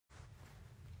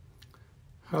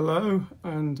Hello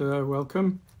and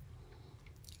welcome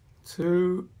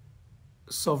to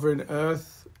Sovereign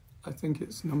Earth. I think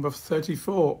it's number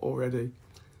 34 already.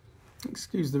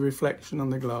 Excuse the reflection on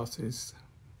the glasses.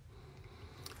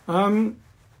 And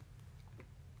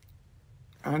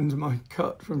my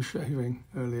cut from shaving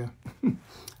earlier.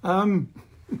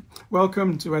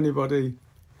 Welcome to anybody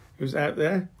who's out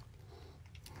there.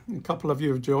 A couple of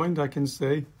you have joined, I can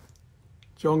see.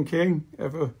 John King,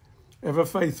 ever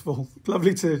faithful.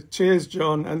 Lovely to cheers,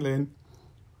 John and Lynn.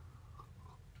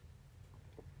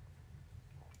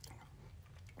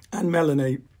 And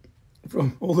Melanie,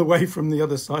 from all the way from the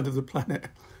other side of the planet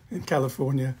in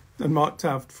California. And Mark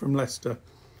Taft from Leicester.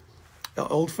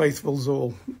 Old faithfuls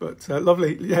all. But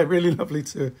lovely, yeah, really lovely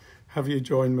to have you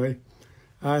join me.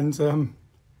 And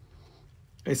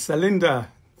it's Celinda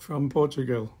from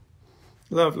Portugal.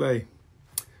 Lovely.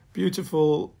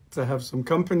 Beautiful to have some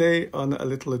company on a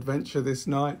little adventure this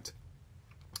night.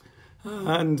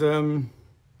 And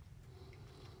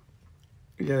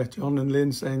yeah, John and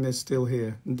Lynn saying they're still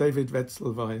here. And David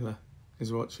Wetzelweiler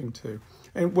is watching too.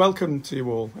 And welcome to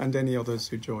you all and any others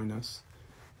who join us.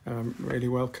 Really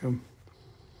welcome.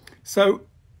 So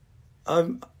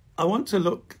I want to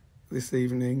look this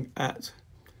evening at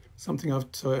something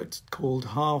I've called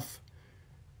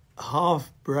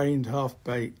half-brained,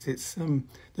 half-baked. It's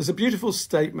there's a beautiful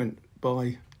statement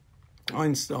by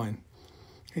Einstein.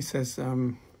 He says,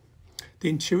 the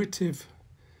intuitive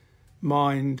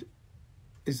mind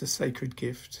is a sacred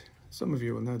gift. Some of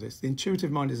you will know this. The intuitive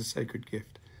mind is a sacred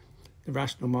gift. The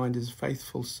rational mind is a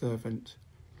faithful servant.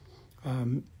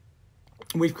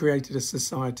 We've created a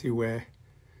society where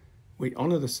we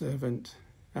honour the servant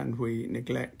and we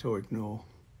neglect or ignore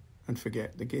and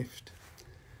forget the gift.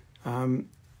 And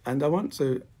I want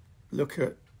to look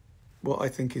at what I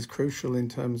think is crucial in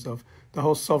terms of the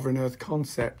whole sovereign earth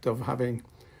concept of having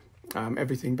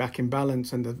everything back in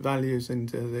balance and the values and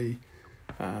the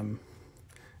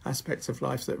aspects of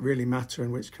life that really matter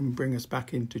and which can bring us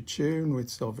back into tune with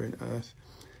sovereign earth.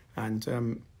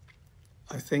 And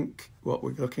I think what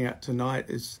we're looking at tonight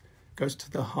goes to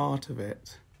the heart of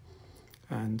it.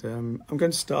 And I'm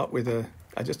going to start with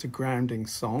just a grounding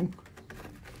song.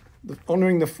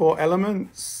 Honouring the four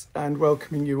elements and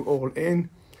welcoming you all in.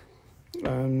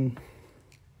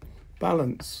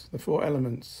 Balance, the four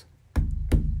elements.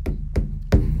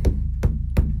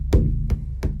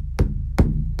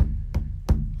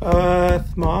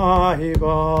 Earth, my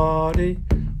body,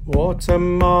 water,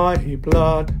 my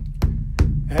blood,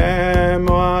 air,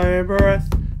 my breath,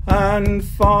 and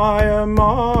fire,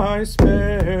 my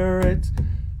spirit.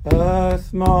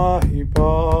 Earth, my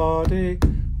body,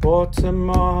 water,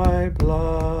 my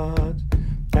blood,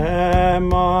 air,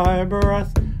 my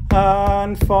breath,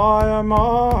 and fire,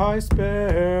 my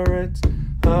spirit.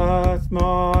 Earth,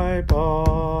 my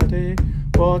body,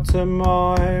 water,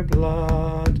 my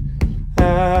blood,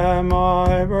 air,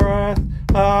 my breath,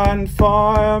 and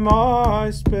fire,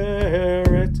 my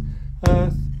spirit.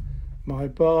 Earth, my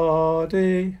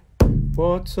body,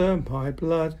 water, my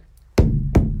blood,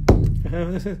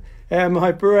 air,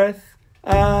 my breath,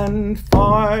 and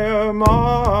fire,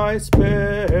 my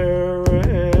spirits.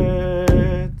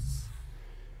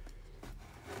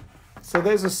 So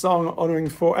there's a song honouring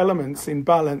four elements in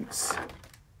balance.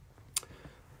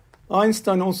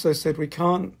 Einstein also said we're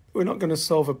not going to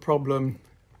solve a problem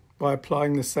by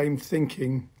applying the same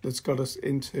thinking that's got us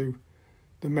into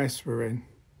the mess we're in.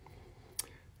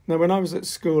 Now, when I was at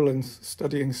school and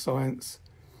studying science,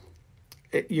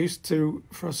 it used to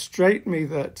frustrate me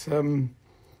that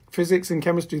physics and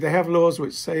chemistry, they have laws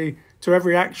which say to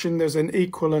every action there's an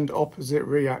equal and opposite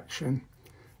reaction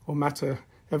or matter.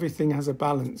 Everything has a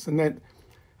balance. And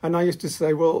I used to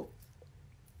say, well,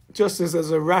 just as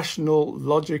there's a rational,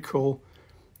 logical,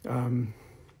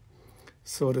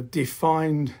 sort of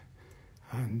defined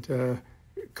and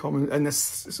common and a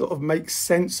sort of makes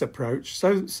sense approach,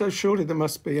 so surely there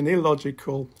must be an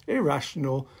illogical,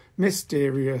 irrational,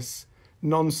 mysterious,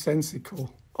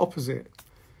 nonsensical opposite.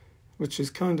 Which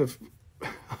is kind of, I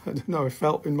don't know, I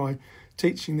felt in my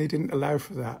teaching they didn't allow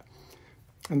for that.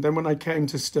 And then when I came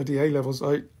to study A-levels,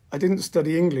 I didn't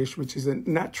study English, which is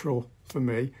natural for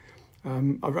me. I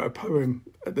wrote a poem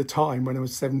at the time when I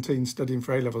was 17 studying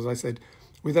for A-levels. I said,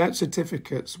 without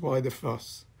certificates, why the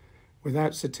fuss?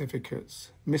 Without certificates,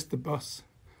 miss the bus.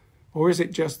 Or is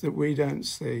it just that we don't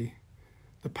see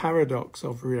the paradox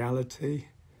of reality?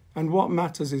 And what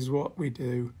matters is what we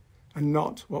do, and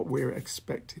not what we're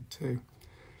expected to.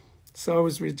 So I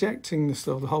was rejecting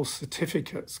the whole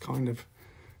certificates kind of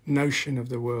notion of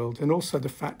the world, and also the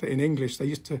fact that in English they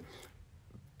used to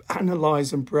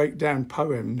analyse and break down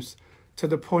poems to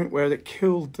the point where it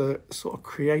killed the sort of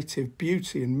creative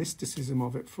beauty and mysticism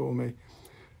of it for me.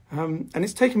 And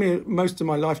it's taken me most of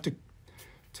my life to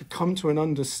come to an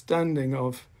understanding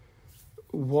of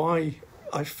why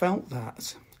I felt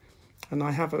that. And I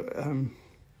have a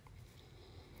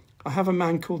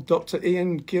man called Dr.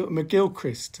 Ian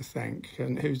McGilchrist to thank,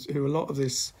 and who a lot of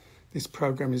this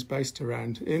program is based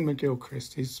around. Ian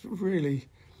McGilchrist, he's really,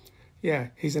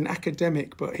 he's an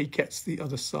academic, but he gets the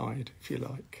other side, if you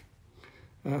like.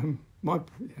 We'll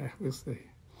see.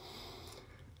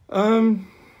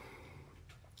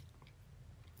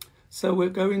 So we'll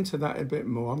go into that a bit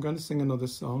more. I'm going to sing another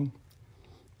song.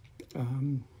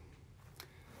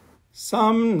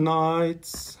 Some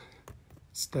nights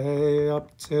stay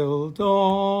up till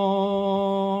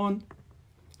dawn,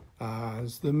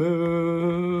 as the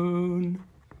moon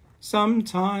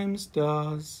sometimes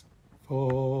does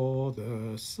for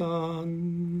the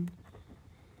sun.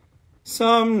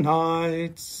 Some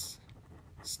nights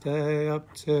stay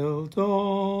up till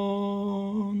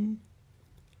dawn,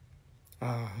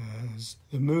 as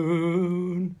the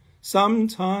moon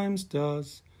sometimes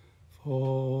does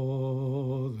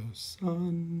for the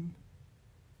sun.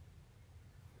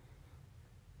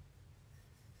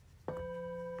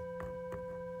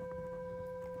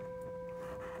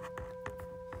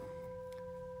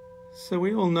 So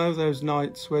we all know those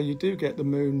nights where you do get the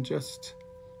moon just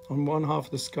on one half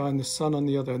of the sky and the sun on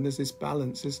the other, and there's this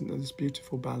balance, isn't there? This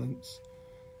beautiful balance.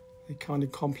 They kind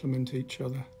of complement each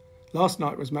other. Last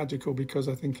night was magical because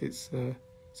I think it's is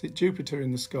it Jupiter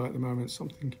in the sky at the moment?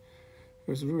 It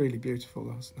was really beautiful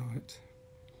last night.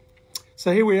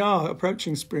 So here we are,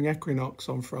 approaching spring equinox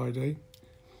on Friday.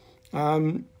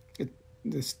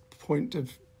 This point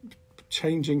of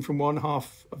changing from one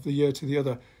half of the year to the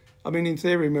other. I mean, in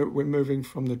theory, we're moving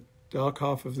from the dark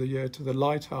half of the year to the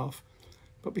light half.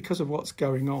 But because of what's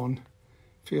going on,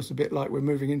 it feels a bit like we're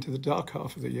moving into the dark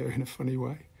half of the year in a funny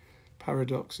way,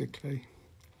 paradoxically.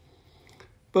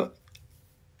 But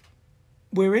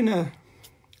we're in a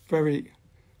very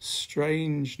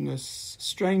strangeness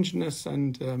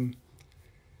and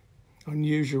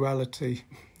unusuality.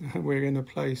 We're in a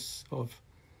place of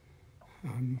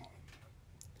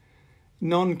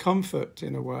non-comfort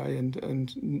in a way,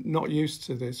 and not used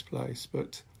to this place.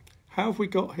 But how have we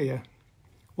got here?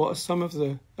 What are some of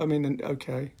the,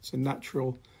 it's a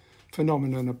natural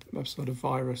phenomenon, a sort of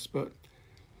virus, but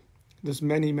there's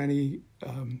many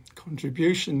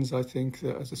contributions, I think,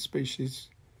 that as a species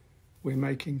we're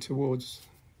making towards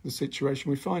the situation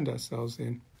we find ourselves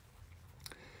in.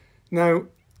 Now,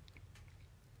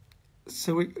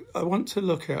 I want to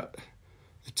look at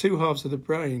the two halves of the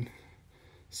brain.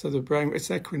 So the brain,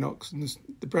 it's equinox, and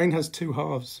the brain has two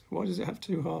halves. Why does it have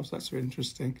two halves? That's really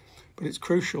interesting. But it's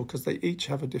crucial because they each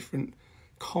have a different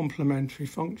complementary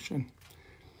function.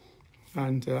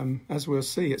 And as we'll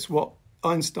see, it's what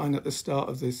Einstein at the start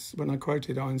of this, when I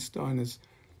quoted Einstein as,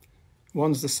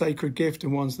 one's the sacred gift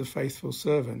and one's the faithful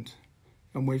servant.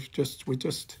 And we're just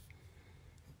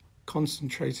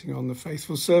concentrating on the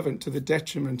faithful servant to the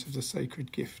detriment of the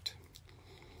sacred gift.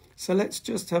 So let's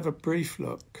just have a brief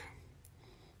look.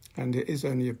 And it is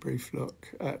only a brief look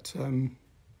at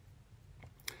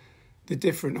the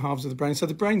different halves of the brain. So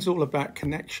the brain's all about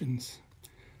connections.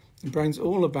 The brain's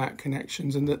all about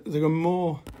connections, and that there are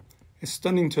more. It's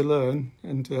stunning to learn,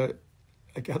 and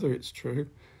I gather it's true.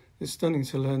 It's stunning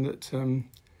to learn that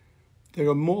there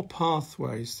are more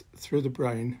pathways through the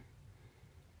brain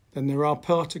than there are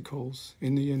particles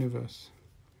in the universe.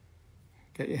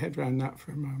 Get your head around that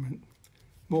for a moment.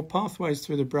 More pathways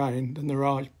through the brain than there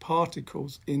are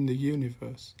particles in the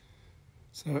universe.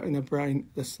 So in a brain,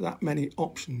 there's that many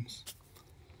options.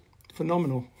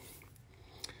 Phenomenal.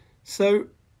 So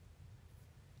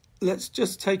let's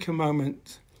just take a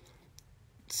moment.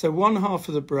 So one half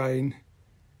of the brain,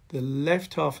 the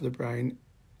left half of the brain,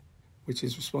 which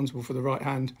is responsible for the right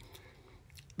hand,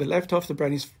 the left half of the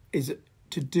brain is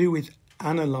to do with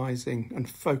analysing and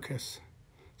focus.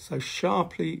 So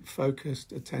sharply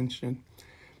focused attention.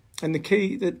 And the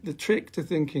key, the trick to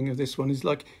thinking of this one is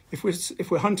like if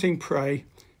we're hunting prey,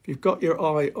 if you've got your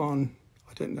eye on,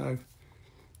 I don't know,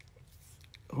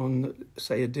 on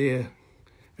say a deer,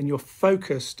 and you're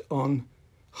focused on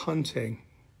hunting.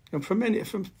 And for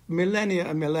millennia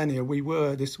and millennia,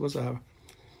 this was our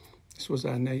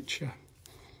nature,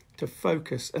 to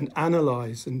focus and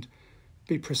analyse and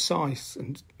be precise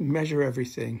and measure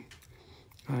everything.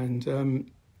 And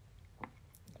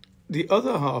the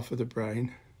other half of the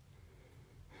brain,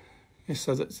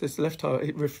 so that this left half,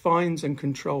 it refines and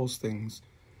controls things.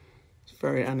 It's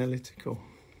very analytical.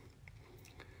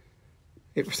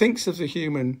 It thinks of the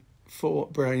human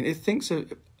brain. It thinks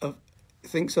of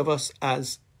thinks of us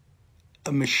as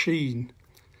a machine,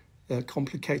 a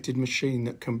complicated machine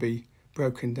that can be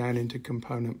broken down into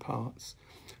component parts.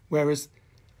 Whereas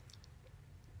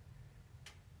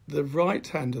the right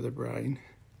hand of the brain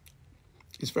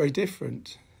is very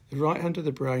different. The right hand of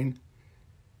the brain,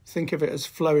 think of it as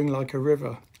flowing like a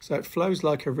river. So it flows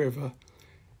like a river,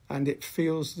 and it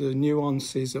feels the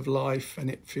nuances of life, and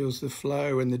it feels the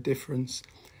flow and the difference.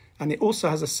 And it also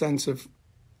has a sense of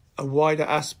a wider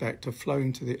aspect of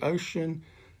flowing to the ocean,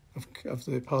 of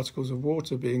the particles of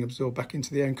water being absorbed back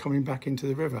into the air and coming back into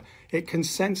the river. It can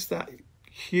sense that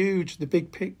the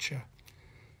big picture.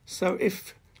 So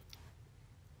if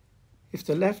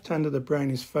the left hand of the brain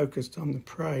is focused on the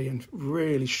prey and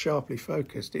really sharply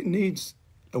focused, it needs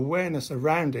awareness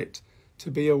around it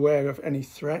to be aware of any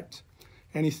threat,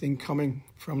 anything coming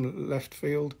from left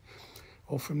field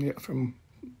or from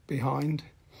behind.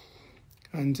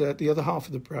 And the other half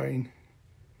of the brain,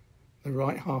 the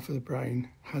right half of the brain,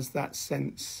 has that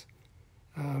sense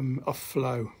of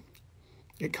flow.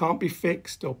 It can't be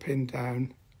fixed or pinned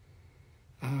down,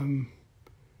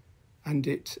 and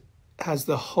it has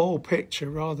the whole picture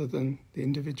rather than the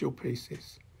individual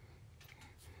pieces.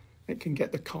 It can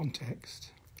get the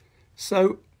context.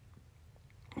 So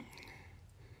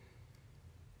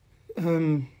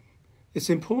it's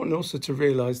important also to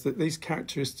realise that these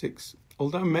characteristics,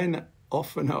 although men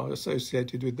often are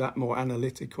associated with that more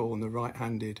analytical and the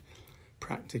right-handed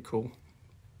practical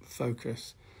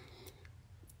focus,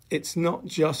 it's not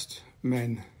just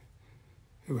men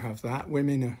who have that.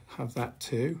 Women have that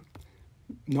too.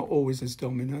 Not always as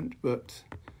dominant,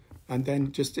 and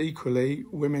then just equally,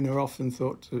 women are often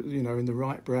thought to, in the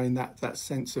right brain, that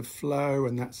sense of flow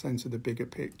and that sense of the bigger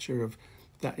picture of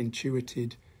that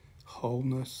intuited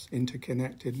wholeness,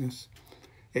 interconnectedness.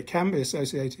 It can be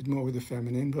associated more with the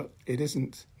feminine, but it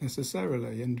isn't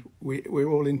necessarily, and we're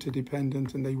all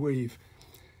interdependent and they weave.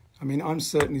 I mean, I'm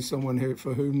certainly someone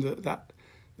for whom that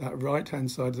right-hand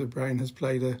side of the brain has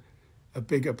played a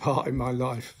bigger part in my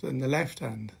life than the left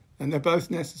hand. And they're both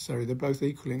necessary. They're both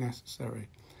equally necessary.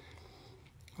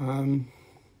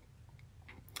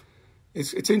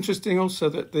 It's interesting also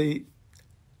that the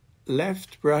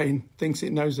left brain thinks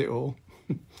it knows it all,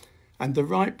 and the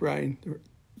right brain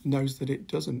knows that it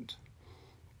doesn't.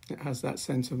 It has that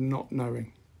sense of not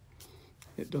knowing.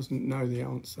 It doesn't know the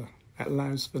answer. It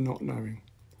allows for not knowing.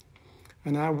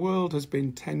 And our world has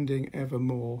been tending ever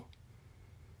more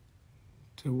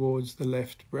towards the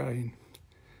left brain,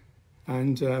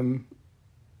 and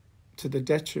to the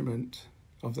detriment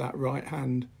of that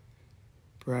right-hand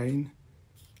brain.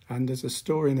 And there's a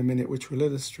story in a minute which will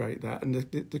illustrate that. And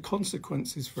the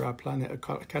consequences for our planet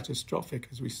are catastrophic,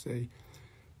 as we see.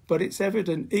 But it's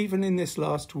evident even in this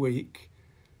last week,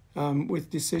 with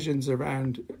decisions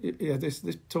around this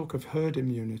talk of herd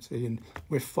immunity, and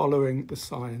we're following the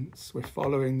science.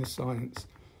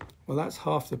 Well, that's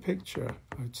half the picture,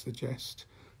 I would suggest.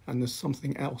 And there's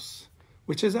something else,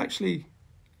 which is actually,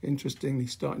 interestingly,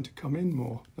 starting to come in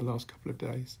more the last couple of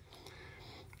days.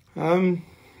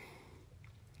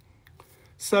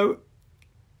 So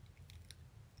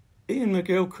Iain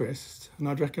McGilchrist, and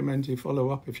I'd recommend you follow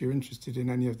up if you're interested in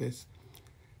any of this,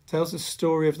 tells a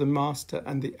story of the master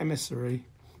and the emissary,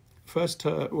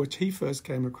 which he first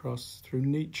came across through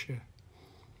Nietzsche.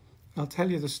 I'll tell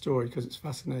you the story because it's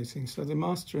fascinating. So the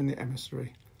master and the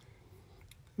emissary.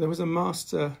 There was a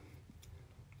master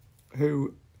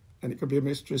who, and it could be a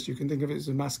mistress, you can think of it as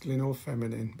a masculine or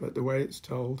feminine, but the way it's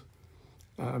told,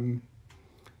 the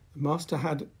master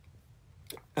had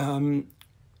the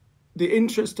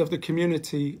interest of the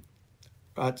community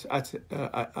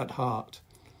at heart,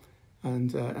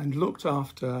 and looked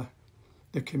after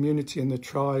the community and the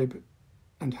tribe,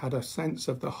 and had a sense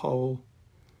of the whole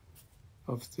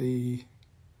of the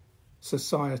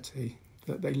society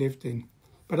that they lived in.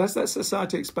 But as that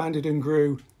society expanded and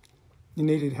grew, he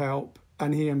needed help,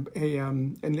 and he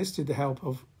enlisted the help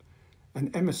of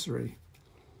an emissary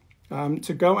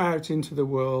to go out into the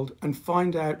world and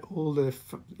find out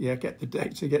get the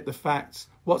data, get the facts,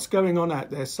 what's going on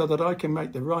out there, so that I can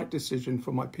make the right decision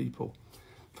for my people,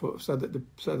 so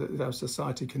that our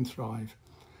society can thrive.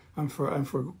 And for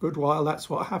a good while, that's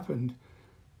what happened.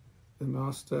 The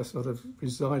master sort of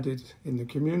resided in the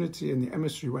community, and the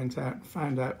emissary went out and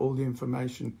found out all the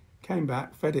information, came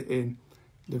back, fed it in,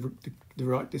 the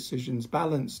right decisions,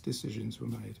 balanced decisions were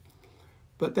made.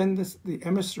 But then the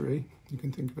emissary, you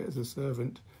can think of it as a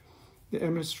servant, the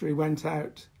emissary went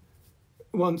out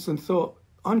once and thought,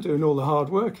 I'm doing all the hard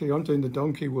work here, I'm doing the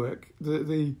donkey work.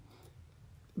 The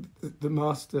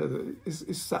master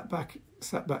is sat back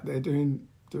there doing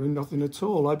nothing at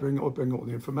all. I bring all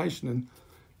the information, and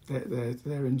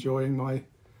they're enjoying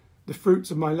the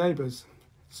fruits of my labours.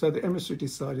 So the emissary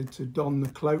decided to don the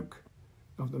cloak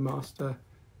of the master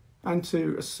and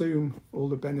to assume all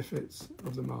the benefits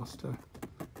of the master,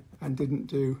 and didn't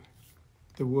do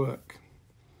the work.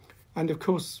 And of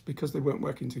course, because they weren't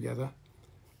working together,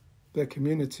 their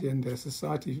community and their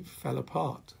society fell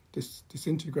apart,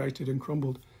 disintegrated and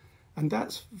crumbled. And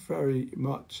that's very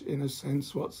much, in a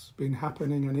sense, what's been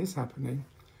happening and is happening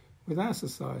with our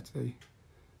society.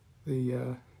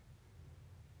 The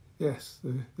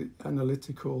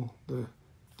analytical, the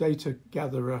data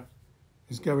gatherer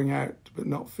is going out but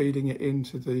not feeding it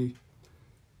into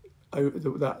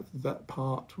that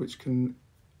part which can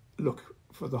look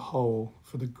for the whole,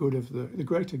 for the good of the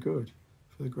greater good,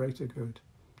 for the greater good.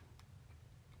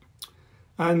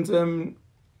 And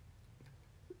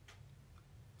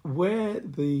where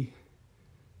the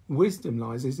wisdom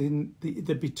lies is in the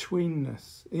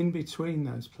betweenness, in between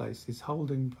those places,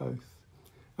 holding both.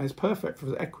 And it's perfect for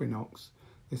the equinox,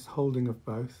 this holding of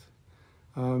both.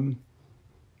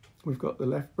 We've got the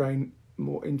left brain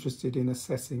more interested in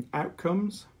assessing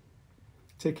outcomes,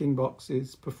 ticking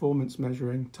boxes, performance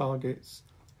measuring, targets,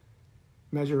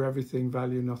 measure everything,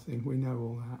 value nothing. We know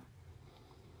all that.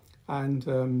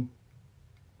 And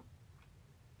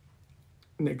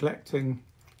neglecting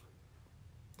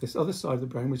this other side of the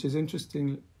brain, which is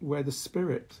interesting, where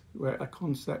a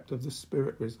concept of the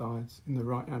spirit resides in the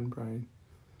right-hand brain.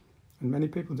 And many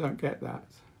people don't get that.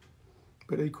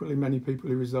 But equally, many people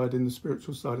who reside in the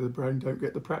spiritual side of the brain don't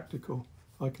get the practical.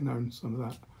 I can own some of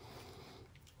that.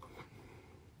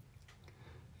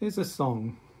 Here's a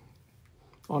song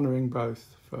honouring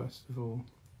both, first of all.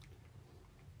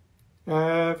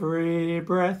 Every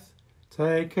breath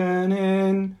taken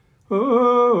in,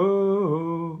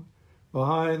 ooh,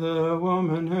 by the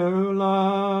woman who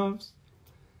loves,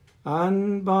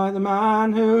 and by the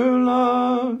man who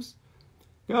loves,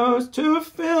 goes to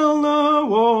fill the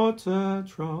water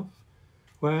trough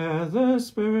where the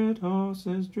spirit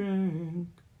horses drink,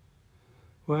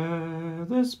 where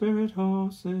the spirit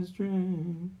horses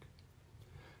drink.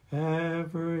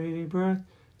 Every breath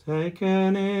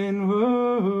taken in,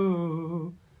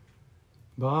 woo,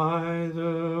 by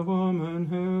the woman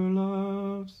who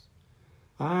loves,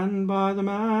 and by the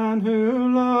man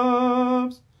who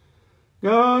loves,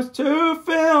 goes to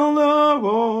fill the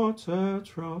water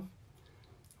trough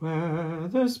where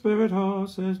the spirit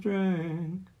horses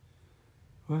drink,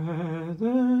 where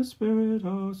the spirit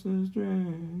horses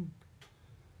drink,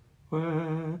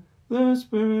 where the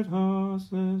spirit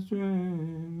horses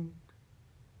drink.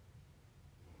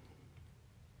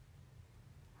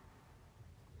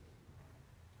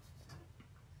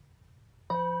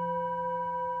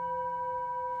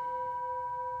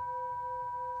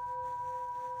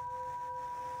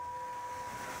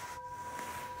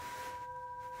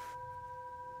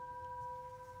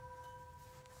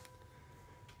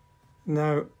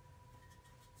 Now,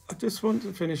 I just want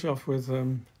to finish off with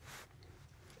a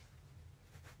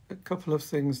couple of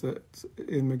things that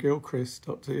Dr. Ian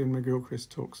McGilchrist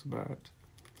talks about.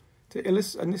 To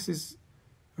illustrate, and this is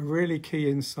a really key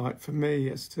insight for me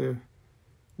as to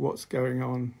what's going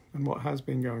on and what has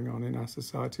been going on in our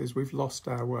society, is we've lost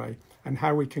our way, and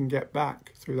how we can get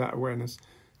back through that awareness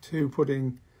to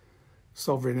putting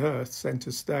sovereign earth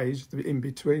centre stage, the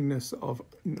in-betweenness of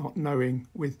not knowing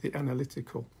with the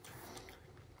analytical.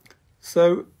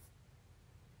 So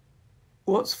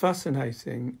what's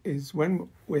fascinating is when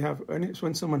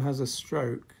someone has a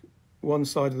stroke, one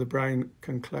side of the brain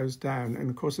can close down, and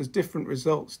of course there's different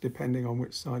results depending on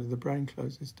which side of the brain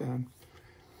closes down.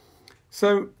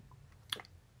 So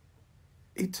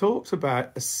he talks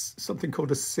about something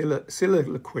called a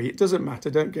soliloquy. It doesn't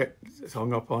matter, don't get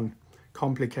hung up on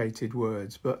complicated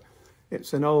words, but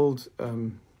it's an old,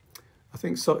 I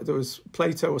think there was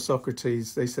Plato or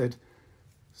Socrates, they said,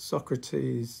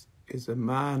 Socrates is a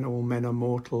man, all men are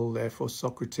mortal, therefore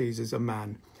Socrates is a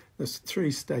man. There's three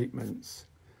statements.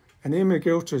 And Ian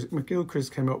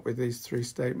McGilchrist came up with these three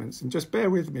statements. And just bear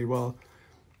with me while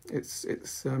it's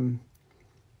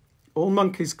all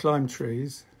monkeys climb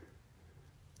trees.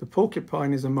 The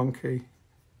porcupine is a monkey,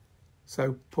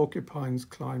 so porcupines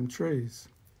climb trees.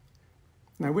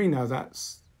 Now we know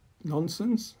that's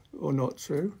nonsense or not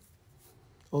true.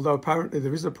 Although apparently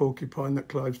there is a porcupine that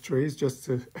climbs trees, just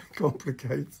to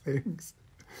complicate things.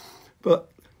 But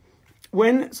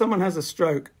when someone has a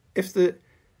stroke, if the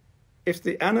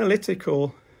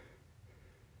analytical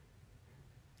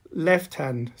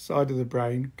left-hand side of the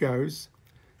brain goes,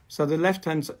 so the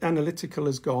left-hand analytical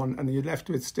is gone, and you're left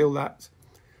with still that,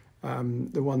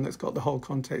 the one that's got the whole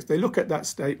context. They look at that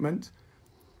statement,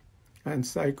 and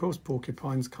say, of course,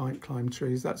 porcupines can't climb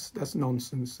trees. That's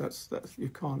nonsense. That's you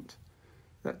can't.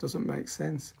 That doesn't make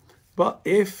sense. But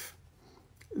if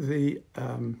the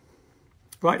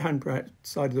right-hand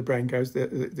side of the brain goes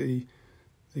the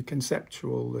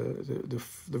conceptual,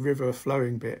 the river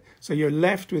flowing bit, so you're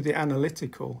left with the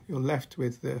analytical. You're left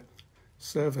with the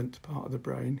servant part of the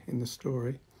brain in the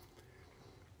story.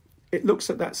 It looks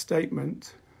at that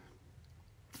statement.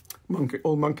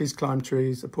 All monkeys climb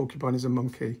trees. A porcupine is a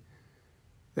monkey.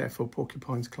 Therefore,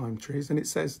 porcupines climb trees. And it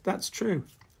says, that's true.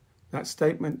 That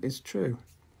statement is true.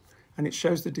 And it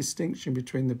shows the distinction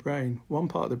between the brain. One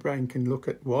part of the brain can look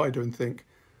at wider and think,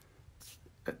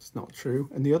 that's not true.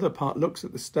 And the other part looks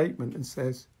at the statement and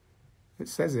says, it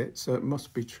says it, so it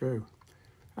must be true.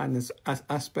 And there's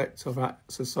aspects of our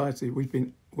society, we've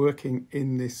been working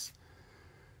in this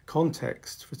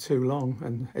context for too long,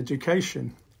 and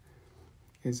education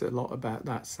is a lot about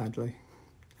that, sadly.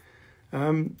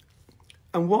 And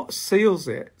what seals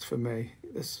it for me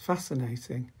is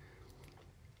fascinating.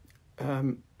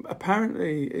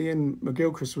 Apparently, Ian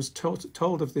McGilchrist was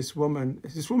told of this woman.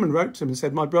 This woman wrote to him and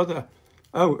said, my brother,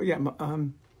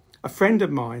 a friend of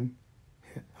mine,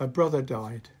 her brother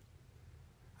died.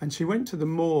 And she went to the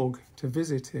morgue to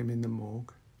visit him in the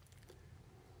morgue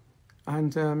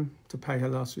and to pay her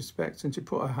last respects. And she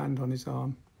put her hand on his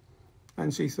arm.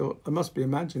 And she thought, I must be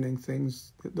imagining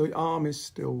things. The arm is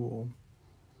still warm.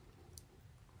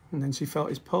 And then she felt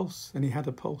his pulse, and he had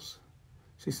a pulse.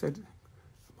 She said,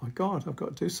 my God, I've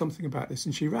got to do something about this.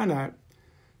 And she ran out,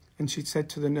 and she said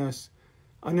to the nurse,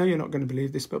 I know you're not going to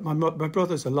believe this, but my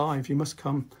brother's alive. You must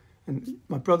come. And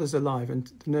my brother's alive.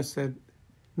 And the nurse said,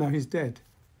 no, he's dead.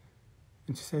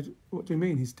 And she said, what do you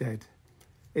mean he's dead?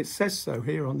 It says so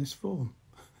here on this form.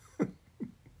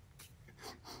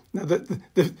 Now,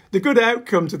 the good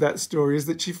outcome to that story is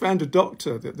that she found a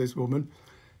doctor, this woman,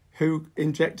 who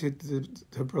injected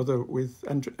her brother with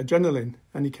adrenaline,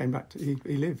 and he came back he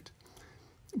lived.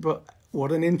 But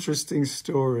what an interesting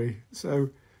story. So,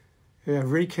 yeah,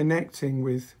 reconnecting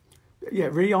with,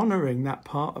 re-honouring that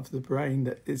part of the brain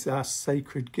that is our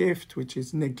sacred gift, which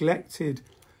is neglected.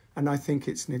 And I think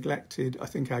it's neglected. I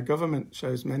think our government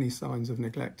shows many signs of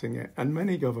neglecting it, and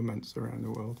many governments around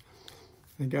the world.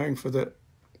 They're going for the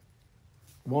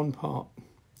one part,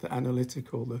 the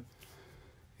analytical,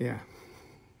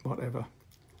 whatever.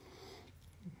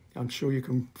 I'm sure you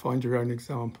can find your own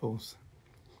examples.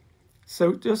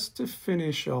 So just to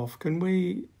finish off,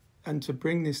 and to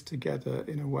bring this together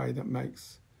in a way that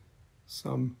makes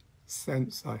some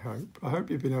sense, I hope. I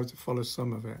hope you've been able to follow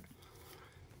some of it.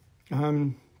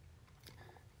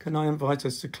 Can I invite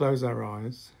us to close our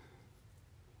eyes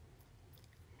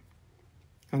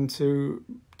and to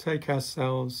take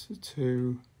ourselves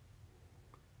to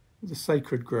the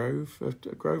sacred grove,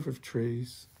 a grove of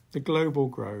trees, the global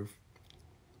grove.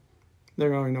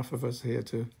 There are enough of us here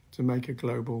to make a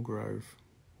global grove.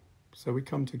 So we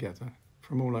come together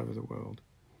from all over the world,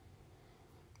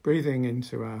 breathing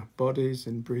into our bodies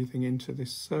and breathing into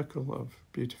this circle of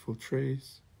beautiful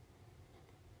trees.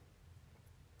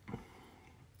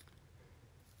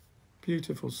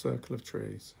 Beautiful circle of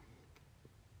trees.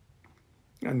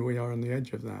 And we are on the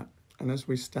edge of that. And as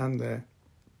we stand there,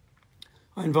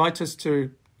 I invite us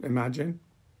to imagine,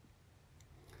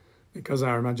 because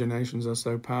our imaginations are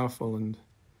so powerful and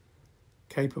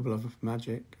capable of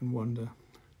magic and wonder.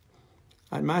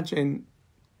 I imagine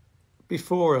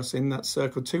before us in that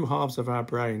circle, two halves of our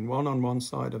brain, one on one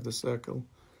side of the circle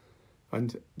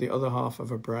and the other half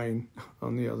of a brain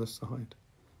on the other side.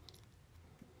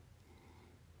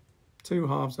 Two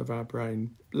halves of our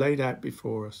brain laid out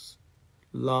before us,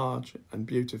 large and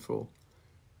beautiful,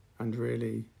 and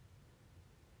really,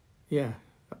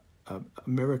 a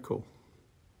miracle.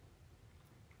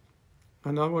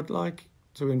 And I would like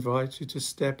to invite you to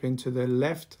step into the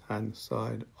left-hand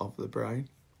side of the brain,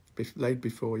 laid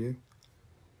before you,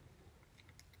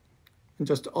 and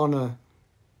just honour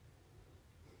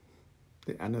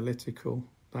the analytical,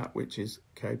 that which is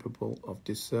capable of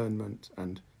discernment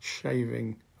and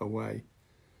shaving away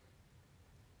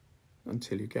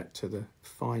until you get to the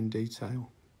fine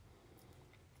detail.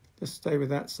 Just stay with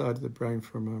that side of the brain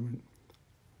for a moment.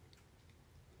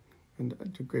 And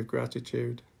to give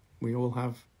gratitude, we all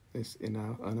have this in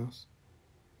us.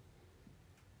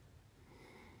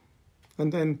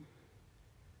 And then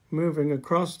moving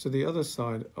across to the other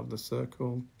side of the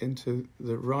circle into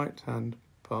the right-hand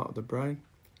part of the brain,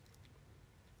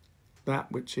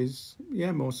 that which is,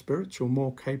 more spiritual,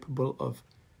 more capable of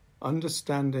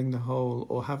understanding the whole,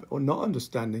 or not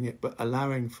understanding it, but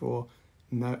allowing for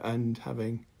and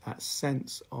having that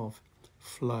sense of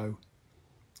flow,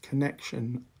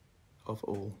 connection of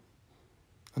all.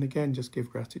 And again, just give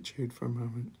gratitude for a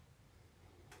moment.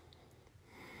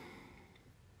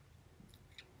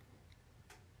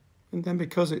 And then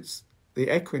because it's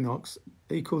the equinox,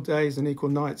 equal days and equal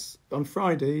nights, on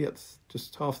Friday at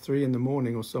just 3:30 in the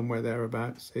morning or somewhere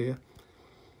thereabouts here,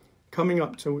 coming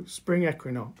up to spring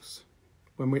equinox,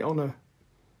 when we honour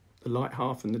the light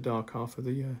half and the dark half of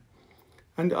the year.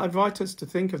 And I invite us to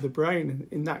think of the brain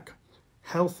in that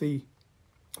healthy,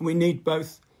 we need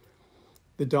both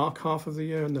the dark half of the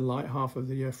year and the light half of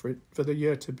the year for the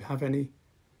year to have any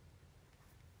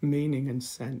meaning and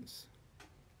sense.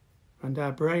 And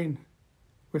our brain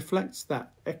reflects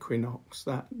that equinox,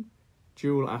 that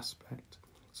dual aspect.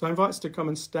 So I invite us to come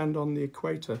and stand on the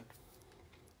equator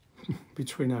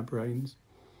between our brains,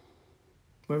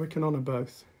 where we can honour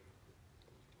both.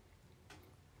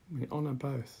 We honour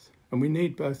both. And we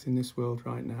need both in this world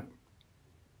right now.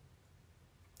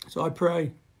 So I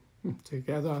pray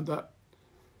together that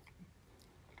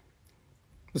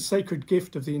the sacred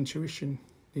gift of the intuition,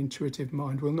 the intuitive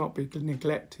mind, will not be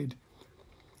neglected,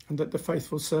 and that the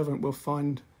faithful servant will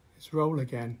find his role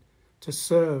again to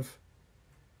serve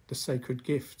the sacred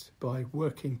gift by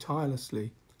working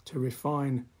tirelessly to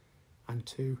refine and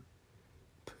to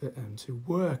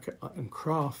work and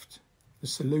craft the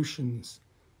solutions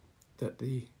that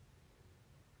the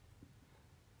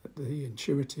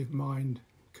intuitive mind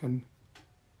can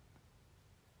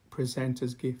present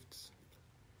as gifts.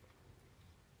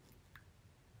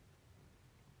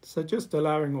 So just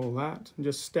allowing all that and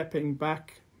just stepping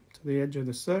back to the edge of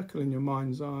the circle in your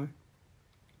mind's eye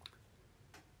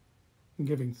and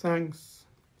giving thanks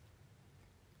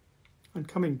and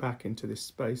coming back into this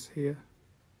space here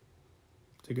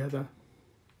together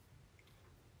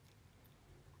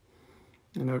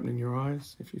and opening your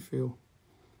eyes if you feel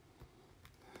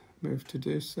moved to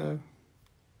do so.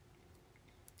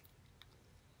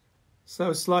 So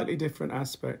a slightly different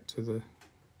aspect to the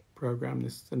programme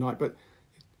tonight, but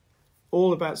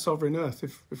all about sovereign earth.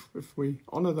 If we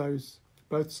honour those,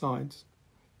 both sides,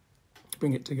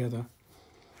 bring it together,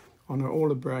 honour all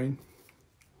the brain,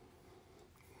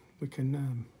 we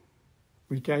can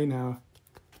regain our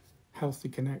healthy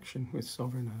connection with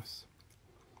sovereign earth.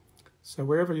 So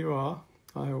wherever you are,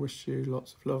 I wish you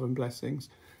lots of love and blessings.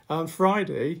 On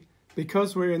Friday,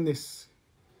 because we're in this,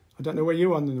 I don't know where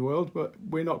you are in the world, but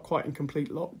we're not quite in complete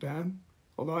lockdown,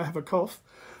 although I have a cough.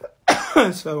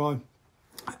 So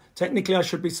technically I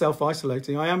should be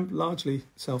self-isolating. I am largely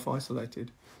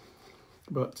self-isolated,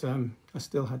 but I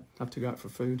still have to go out for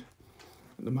food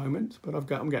at the moment, but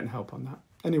I'm getting help on that.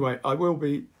 Anyway, I will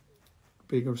be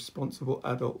being a responsible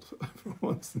adult for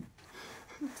once,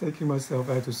 taking myself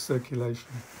out of circulation.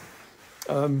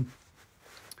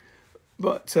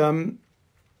 But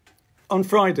on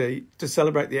Friday, to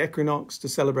celebrate the equinox, to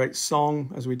celebrate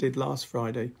song, as we did last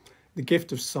Friday, the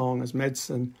gift of song as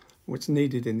medicine, what's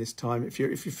needed in this time. If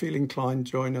you feel inclined,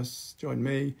 join us, join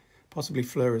me, possibly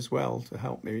Fleur as well, to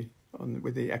help me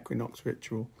with the equinox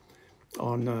ritual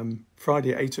on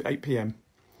Friday at 8 p.m.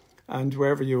 And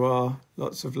wherever you are,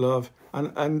 lots of love.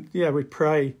 And yeah, we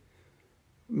pray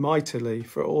mightily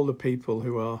for all the people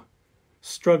who are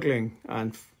struggling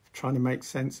and trying to make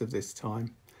sense of this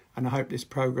time. And I hope this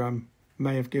programme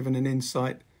may have given an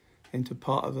insight into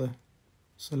part of the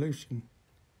solution,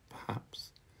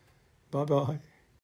 perhaps. Bye-bye.